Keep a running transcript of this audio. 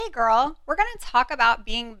Hey girl, we're going to talk about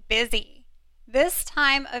being busy. This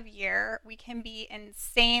time of year, we can be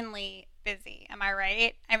insanely busy. Am I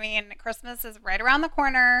right? I mean, Christmas is right around the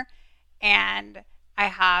corner, and I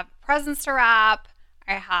have presents to wrap,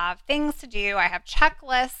 I have things to do, I have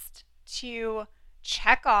checklists to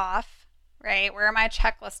check off, right? Where are my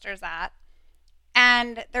checklisters at?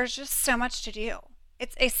 And there's just so much to do.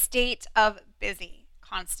 It's a state of busy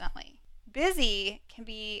constantly. Busy can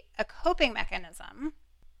be a coping mechanism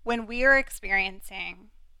when we are experiencing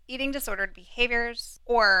eating disordered behaviors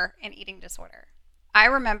or an eating disorder. I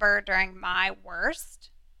remember during my worst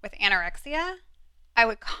with anorexia, I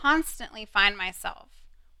would constantly find myself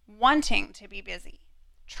wanting to be busy,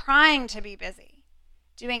 trying to be busy,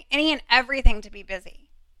 doing any and everything to be busy.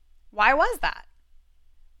 Why was that?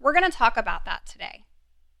 We're going to talk about that today.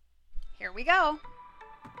 Here we go.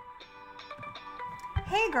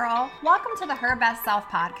 Hey girl, welcome to the Her Best Self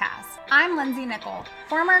podcast. I'm Lindsay Nickel,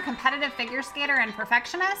 former competitive figure skater and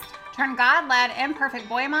perfectionist, turned God-led imperfect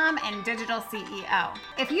boy mom and digital CEO.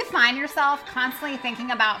 If you find yourself constantly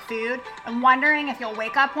thinking about food and wondering if you'll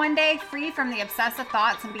wake up one day free from the obsessive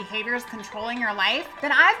thoughts and behaviors controlling your life,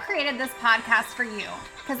 then I've created this podcast for you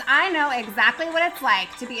because I know exactly what it's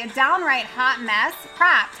like to be a downright hot mess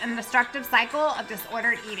trapped in a destructive cycle of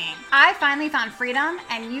disordered eating. I finally found freedom,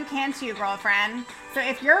 and you can too, girlfriend. So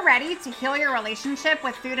if you're ready to heal your relationship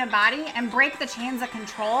with food and body and break the chains of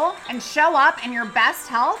control and show up in your best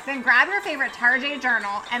health, then grab your favorite Tarjay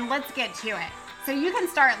journal and let's get to it so you can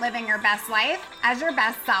start living your best life as your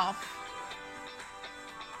best self.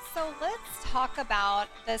 So let's talk about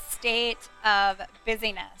the state of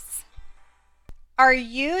busyness. Are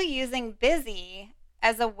you using busy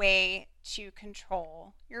as a way to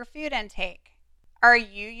control your food intake? Are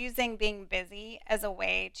you using being busy as a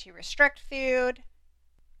way to restrict food?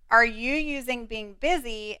 Are you using being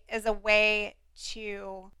busy as a way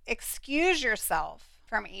to excuse yourself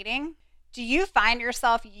from eating? Do you find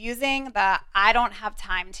yourself using the I don't have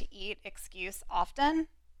time to eat excuse often?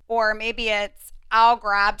 Or maybe it's I'll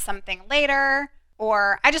grab something later,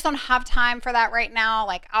 or I just don't have time for that right now,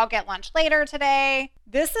 like I'll get lunch later today.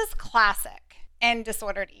 This is classic in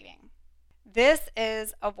disordered eating. This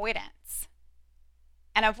is avoidance.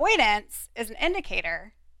 And avoidance is an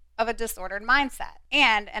indicator of a disordered mindset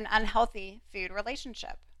and an unhealthy food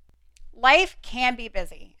relationship. Life can be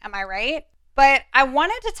busy, am I right? But I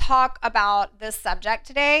wanted to talk about this subject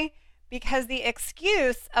today because the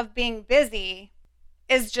excuse of being busy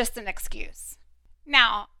is just an excuse.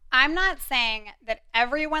 Now, I'm not saying that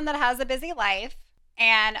everyone that has a busy life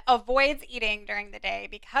and avoids eating during the day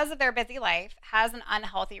because of their busy life has an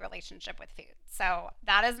unhealthy relationship with food. So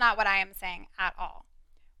that is not what I am saying at all.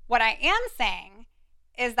 What I am saying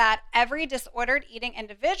is that every disordered eating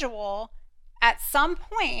individual at some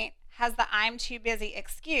point has the I'm too busy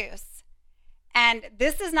excuse. And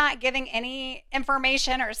this is not giving any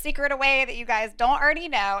information or secret away that you guys don't already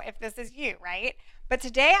know if this is you, right? But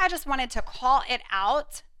today I just wanted to call it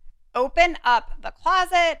out, open up the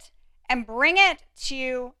closet, and bring it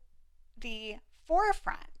to the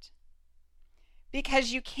forefront.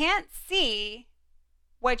 Because you can't see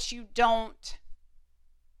what you don't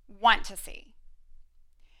want to see.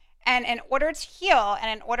 And in order to heal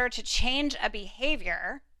and in order to change a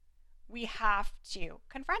behavior, we have to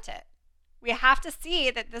confront it. We have to see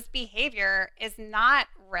that this behavior is not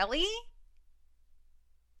really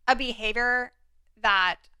a behavior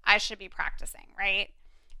that I should be practicing, right?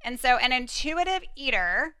 And so an intuitive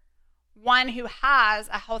eater, one who has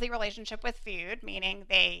a healthy relationship with food, meaning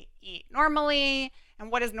they eat normally.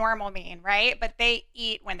 And what does normal mean, right? But they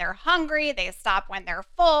eat when they're hungry, they stop when they're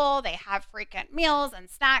full, they have frequent meals and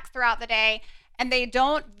snacks throughout the day, and they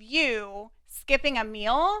don't view skipping a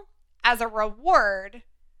meal as a reward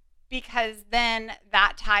because then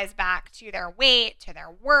that ties back to their weight, to their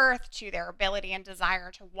worth, to their ability and desire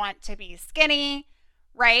to want to be skinny,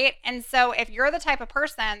 right? And so if you're the type of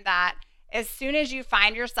person that as soon as you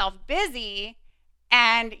find yourself busy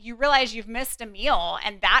and you realize you've missed a meal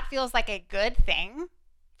and that feels like a good thing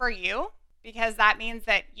for you because that means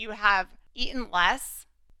that you have eaten less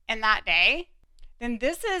in that day, then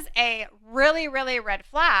this is a really, really red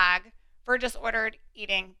flag for disordered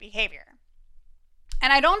eating behavior.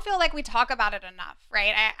 And I don't feel like we talk about it enough,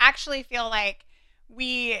 right? I actually feel like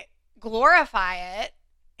we glorify it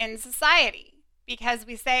in society because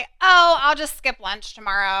we say, oh, I'll just skip lunch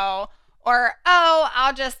tomorrow. Or, oh,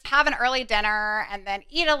 I'll just have an early dinner and then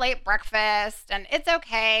eat a late breakfast and it's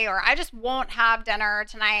okay. Or I just won't have dinner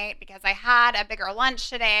tonight because I had a bigger lunch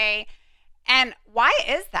today. And why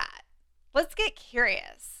is that? Let's get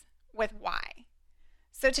curious with why.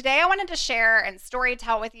 So today I wanted to share and story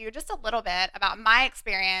tell with you just a little bit about my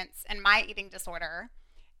experience and my eating disorder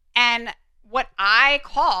and what I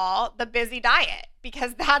call the busy diet,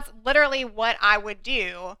 because that's literally what I would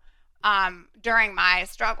do during my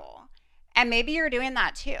struggle. And maybe you're doing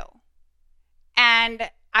that too. And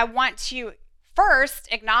I want to first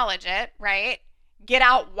acknowledge it, right? Get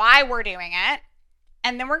out why we're doing it.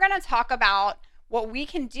 And then we're going to talk about what we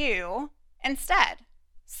can do instead.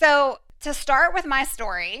 So to start with my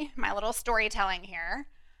story, my little storytelling here,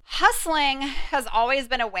 hustling has always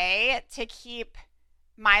been a way to keep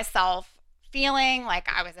myself feeling like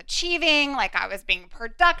I was achieving, like I was being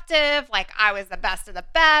productive, like I was the best of the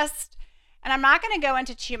best. And I'm not going to go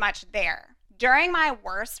into too much there. During my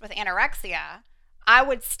worst with anorexia, I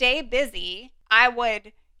would stay busy. I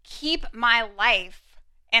would keep my life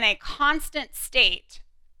in a constant state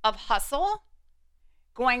of hustle,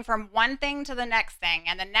 going from one thing to the next thing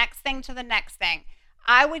and the next thing to the next thing.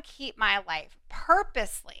 I would keep my life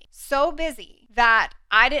purposely so busy that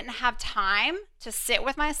I didn't have time to sit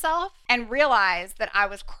with myself and realize that I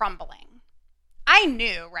was crumbling. I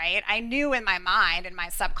knew, right? I knew in my mind, in my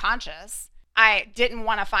subconscious, I didn't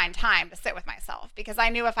want to find time to sit with myself because I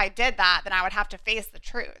knew if I did that, then I would have to face the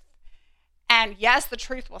truth. And yes, the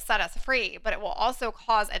truth will set us free, but it will also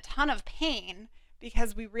cause a ton of pain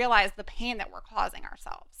because we realize the pain that we're causing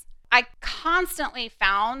ourselves. I constantly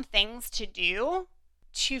found things to do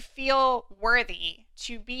to feel worthy,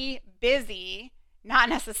 to be busy, not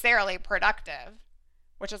necessarily productive,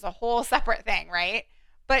 which is a whole separate thing, right?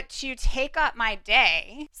 But to take up my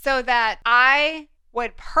day so that I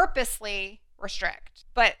would purposely restrict,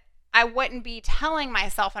 but I wouldn't be telling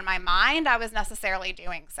myself in my mind I was necessarily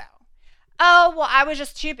doing so. Oh, well, I was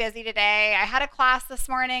just too busy today. I had a class this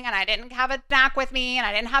morning and I didn't have a snack with me and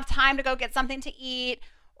I didn't have time to go get something to eat.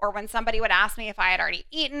 Or when somebody would ask me if I had already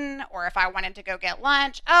eaten or if I wanted to go get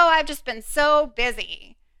lunch. Oh, I've just been so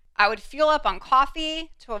busy. I would fuel up on coffee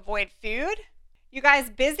to avoid food. You guys,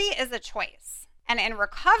 busy is a choice. And in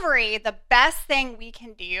recovery, the best thing we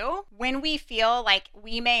can do when we feel like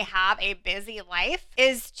we may have a busy life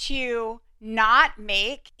is to not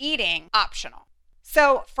make eating optional.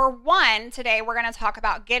 So for one, today we're going to talk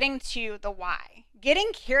about getting to the why,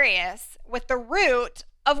 getting curious with the root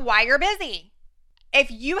of why you're busy. If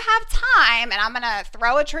you have time, and I'm going to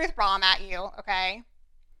throw a truth bomb at you, okay?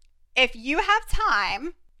 If you have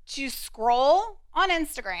time to scroll on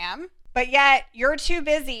Instagram, but yet you're too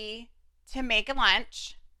busy to make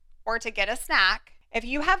lunch or to get a snack, if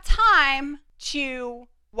you have time to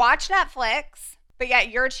watch Netflix, but yet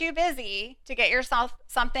you're too busy to get yourself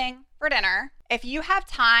something for dinner, if you have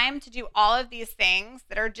time to do all of these things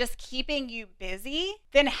that are just keeping you busy,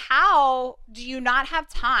 then how do you not have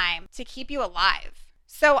time to keep you alive?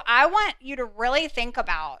 So I want you to really think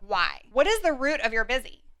about why. What is the root of your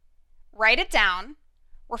busy? Write it down,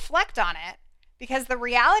 reflect on it, because the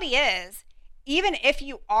reality is, even if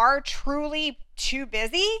you are truly too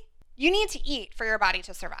busy, you need to eat for your body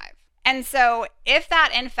to survive. And so if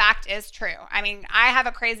that in fact is true, I mean, I have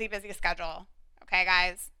a crazy busy schedule, okay,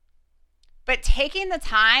 guys? But taking the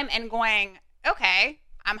time and going, okay,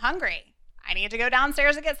 I'm hungry. I need to go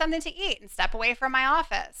downstairs and get something to eat and step away from my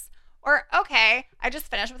office. Or, okay, I just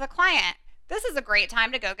finished with a client. This is a great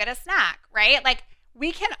time to go get a snack, right? Like,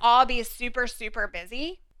 we can all be super, super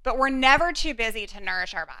busy, but we're never too busy to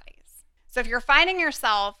nourish our bodies. So if you're finding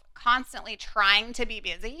yourself constantly trying to be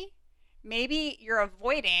busy, maybe you're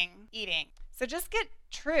avoiding eating. So just get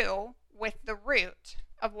true with the root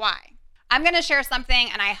of why. I'm going to share something,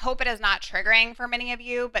 and I hope it is not triggering for many of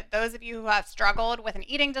you, but those of you who have struggled with an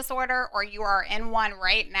eating disorder or you are in one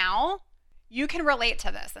right now, you can relate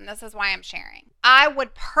to this, and this is why I'm sharing. I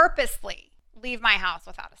would purposely leave my house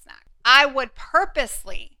without a snack. I would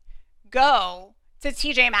purposely go to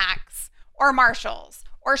TJ Maxx or Marshall's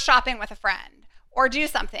or shopping with a friend or do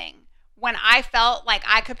something when I felt like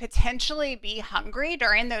I could potentially be hungry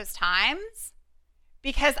during those times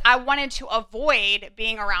because I wanted to avoid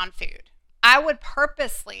being around food. I would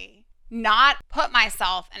purposely not put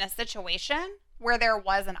myself in a situation where there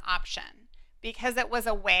was an option because it was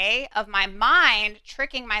a way of my mind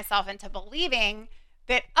tricking myself into believing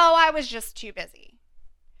that, oh, I was just too busy.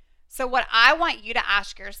 So what I want you to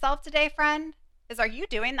ask yourself today, friend, is are you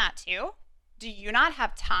doing that too? Do you not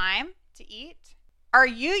have time to eat? Are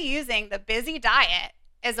you using the busy diet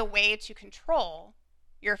as a way to control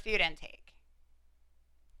your food intake?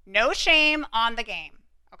 No shame on the game,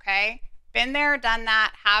 okay? Been there, done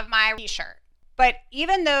that, have my t-shirt. But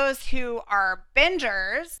even those who are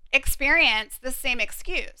bingers experience the same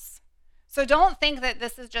excuse. So don't think that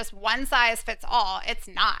this is just one size fits all. It's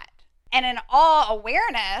not. And in all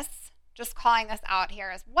awareness, just calling this out here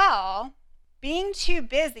as well, being too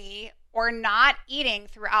busy or not eating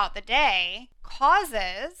throughout the day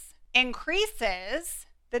increases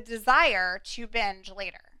the desire to binge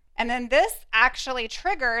later. And then this actually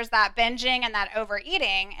triggers that binging and that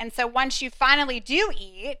overeating. And so once you finally do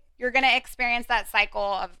eat, you're going to experience that cycle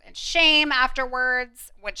of shame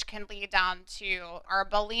afterwards, which can lead down to our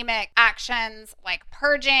bulimic actions like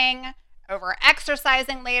purging, over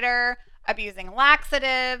exercising later, abusing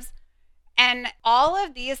laxatives. And all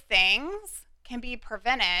of these things can be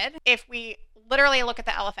prevented if we literally look at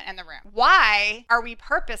the elephant in the room. Why are we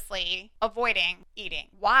purposely avoiding eating?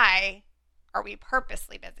 Why are we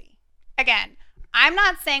purposely busy? Again, I'm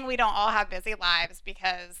not saying we don't all have busy lives,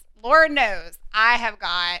 because Lord knows I have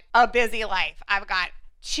got a busy life. I've got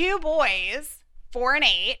 2 boys, 4 and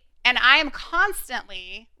 8, and I am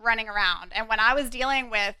constantly running around. And when I was dealing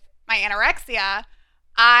with my anorexia,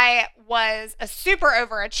 I was a super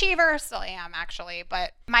overachiever, still am actually,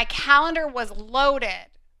 but my calendar was loaded,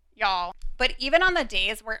 y'all. But even on the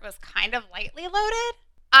days where it was kind of lightly loaded,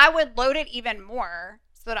 I would load it even more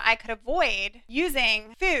so that I could avoid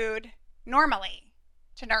using food normally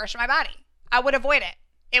to nourish my body. I would avoid it.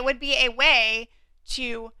 It would be a way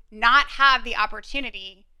to not have the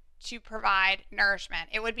opportunity to provide nourishment.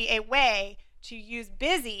 It would be a way to use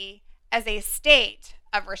busy as a state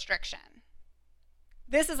of restriction.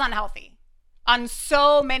 This is unhealthy on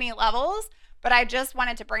so many levels, but I just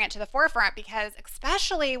wanted to bring it to the forefront because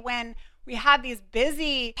especially when we have these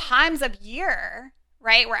busy times of year,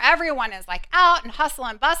 right, where everyone is like out and hustle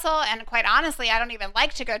and bustle, and quite honestly, I don't even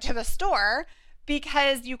like to go to the store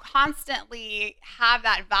because you constantly have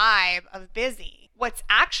that vibe of busy. What's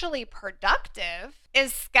actually productive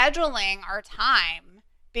is scheduling our time,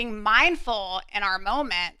 being mindful in our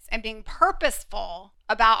moments, and being purposeful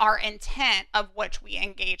about our intent of which we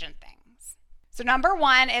engage in things. So number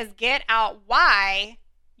 1 is get out why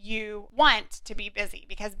you want to be busy,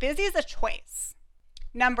 because busy is a choice.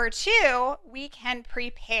 Number 2, we can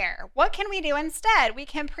prepare. What can we do instead? We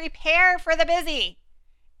can prepare for the busy.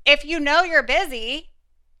 If you know you're busy,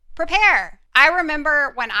 prepare. I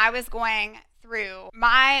remember when I was going through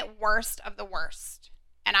my worst of the worst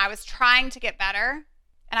and I was trying to get better,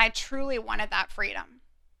 and I truly wanted that freedom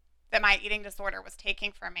that my eating disorder was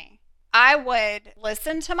taking from me. I would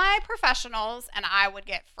listen to my professionals and I would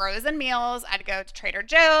get frozen meals. I'd go to Trader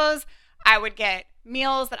Joe's. I would get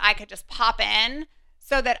meals that I could just pop in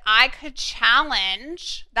so that I could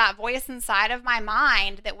challenge that voice inside of my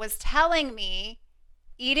mind that was telling me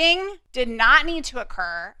eating did not need to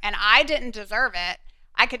occur and I didn't deserve it.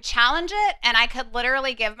 I could challenge it and I could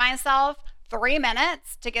literally give myself 3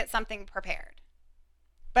 minutes to get something prepared.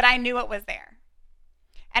 But I knew it was there.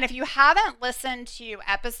 And if you haven't listened to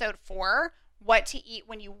episode 4, What to Eat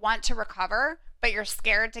When You Want to Recover, but you're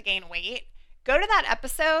scared to gain weight, go to that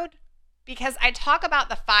episode because I talk about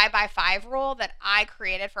the 5x5 rule that I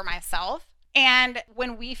created for myself. And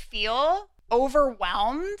when we feel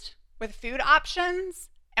overwhelmed with food options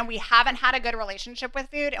and we haven't had a good relationship with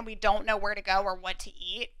food and we don't know where to go or what to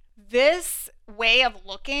eat, this way of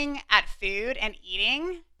looking at food and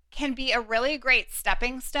eating can be a really great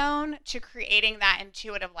stepping stone to creating that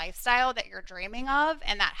intuitive lifestyle that you're dreaming of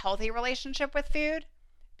and that healthy relationship with food,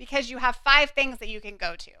 because you have 5 things that you can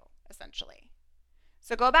go to, essentially.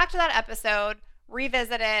 So go back to that episode,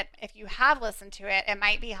 revisit it. If you have listened to it, it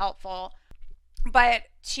might be helpful. But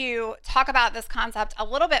to talk about this concept a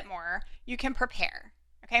little bit more, you can prepare.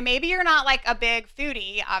 Okay, maybe you're not like a big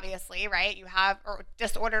foodie, obviously, right? You have a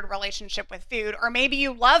disordered relationship with food, or maybe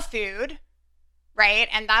you love food, right?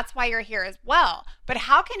 And that's why you're here as well. But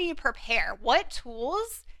how can you prepare? What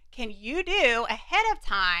tools can you do ahead of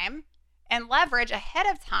time and leverage ahead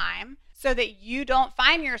of time so that you don't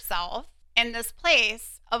find yourself in this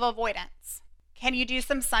place of avoidance? Can you do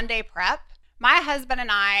some Sunday prep? My husband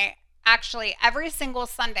and I actually every single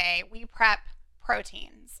Sunday we prep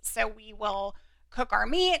proteins. So we will cook our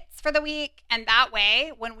meats for the week, and that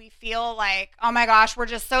way when we feel like, oh my gosh, we're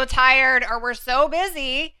just so tired or we're so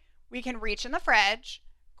busy, we can reach in the fridge,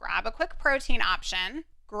 grab a quick protein option,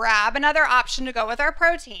 grab another option to go with our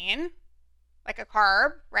protein, like a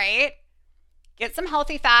carb, right? Get some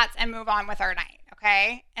healthy fats and move on with our night,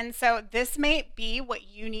 okay? And so this may be what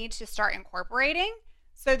you need to start incorporating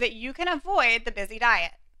so that you can avoid the busy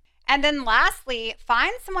diet. And then lastly,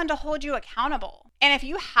 find someone to hold you accountable. And if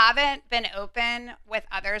you haven't been open with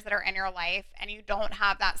others that are in your life and you don't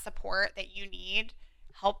have that support that you need,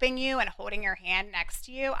 helping you and holding your hand next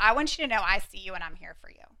to you, I want you to know I see you and I'm here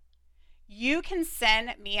for you. You can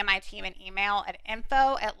send me and my team an email at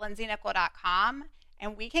info@lindsaynickel.com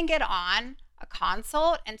and we can get on a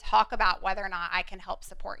consult and talk about whether or not I can help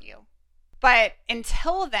support you. But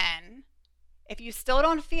until then, if you still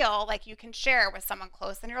don't feel like you can share with someone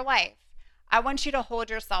close in your life, I want you to hold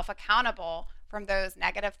yourself accountable from those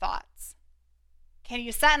negative thoughts. Can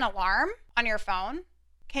you set an alarm on your phone?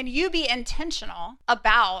 Can you be intentional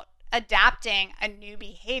about adapting a new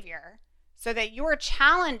behavior so that you are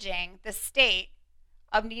challenging the state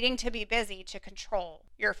of needing to be busy to control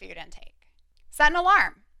your food intake? Set an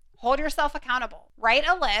alarm. Hold yourself accountable. Write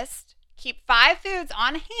a list. Keep 5 foods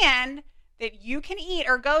on hand that you can eat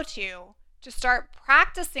or go to start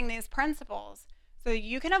practicing these principles so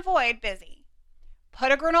you can avoid busy.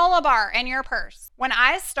 Put a granola bar in your purse. When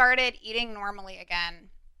I started eating normally again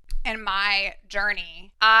in my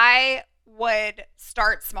journey, I would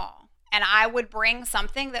start small and I would bring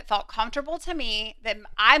something that felt comfortable to me that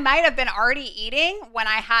I might have been already eating when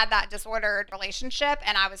I had that disordered relationship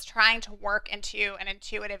and I was trying to work into an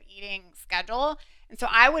intuitive eating schedule. And so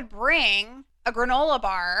I would bring a granola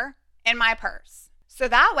bar in my purse. So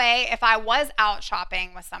that way, if I was out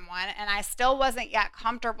shopping with someone and I still wasn't yet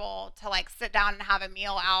comfortable to like sit down and have a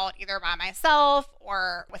meal out either by myself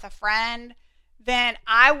or with a friend, then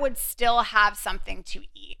I would still have something to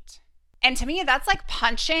eat. And to me, that's like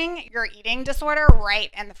punching your eating disorder right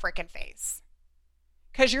in the freaking face,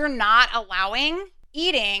 because you're not allowing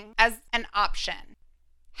eating as an option.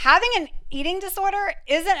 Having an eating disorder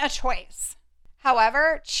isn't a choice.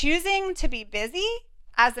 However, choosing to be busy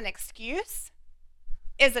as an excuse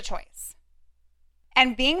is a choice.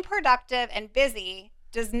 And being productive and busy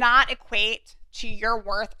does not equate to your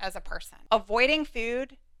worth as a person. Avoiding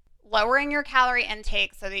food, lowering your calorie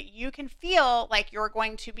intake so that you can feel like you're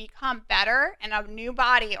going to become better in a new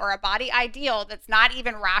body or a body ideal that's not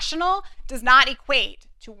even rational does not equate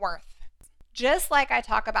to worth. Just like I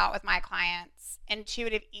talk about with my clients,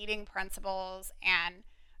 intuitive eating principles and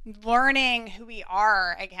learning who we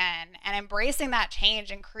are again and embracing that change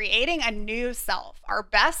and creating a new self, our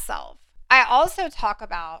best self. I also talk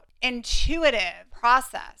about intuitive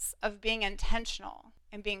process of being intentional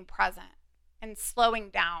and being present and slowing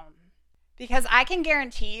down. Because I can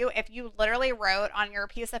guarantee you, if you literally wrote on your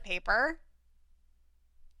piece of paper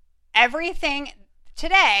everything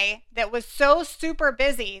today that was so super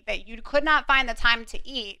busy that you could not find the time to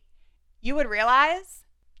eat, you would realize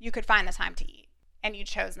you could find the time to eat. And you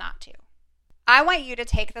chose not to. I want you to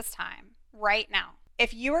take this time right now.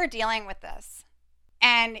 If you are dealing with this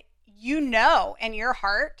and you know in your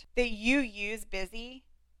heart that you use busy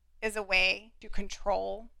as a way to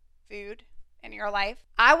control food in your life,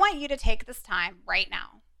 I want you to take this time right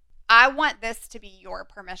now. I want this to be your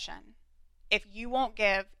permission if you won't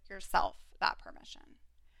give yourself that permission.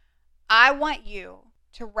 I want you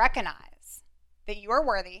to recognize that you are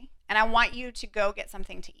worthy, and I want you to go get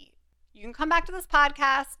something to eat. You can come back to this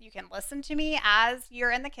podcast. You can listen to me as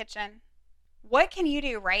you're in the kitchen. What can you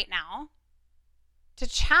do right now to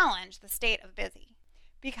challenge the state of busy?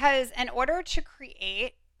 Because in order to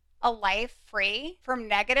create a life free from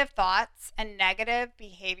negative thoughts and negative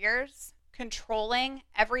behaviors, controlling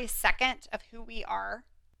every second of who we are,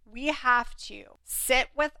 we have to sit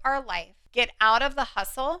with our life, get out of the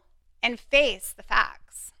hustle, and face the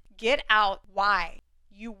facts. Get out why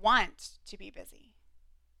you want to be busy.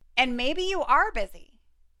 And maybe you are busy,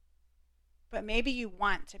 but maybe you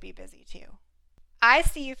want to be busy too. I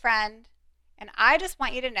see you, friend, and I just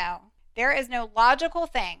want you to know there is no logical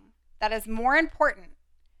thing that is more important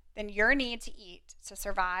than your need to eat to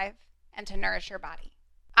survive and to nourish your body.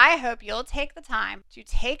 I hope you'll take the time to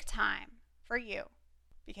take time for you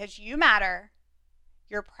because you matter,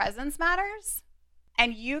 your presence matters,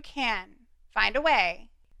 and you can find a way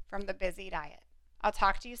from the busy diet. I'll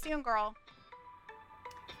talk to you soon, girl.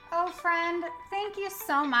 Oh, friend, thank you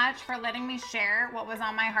so much for letting me share what was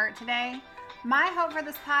on my heart today. My hope for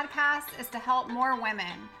this podcast is to help more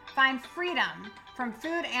women find freedom from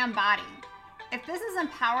food and body. If this has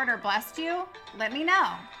empowered or blessed you, let me know.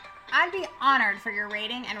 I'd be honored for your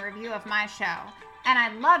rating and review of my show, and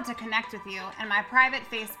I'd love to connect with you in my private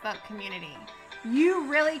Facebook community. You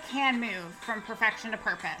really can move from perfection to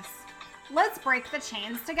purpose. Let's break the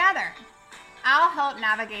chains together. I'll help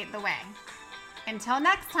navigate the way. Until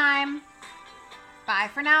next time, bye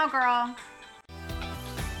for now, girl.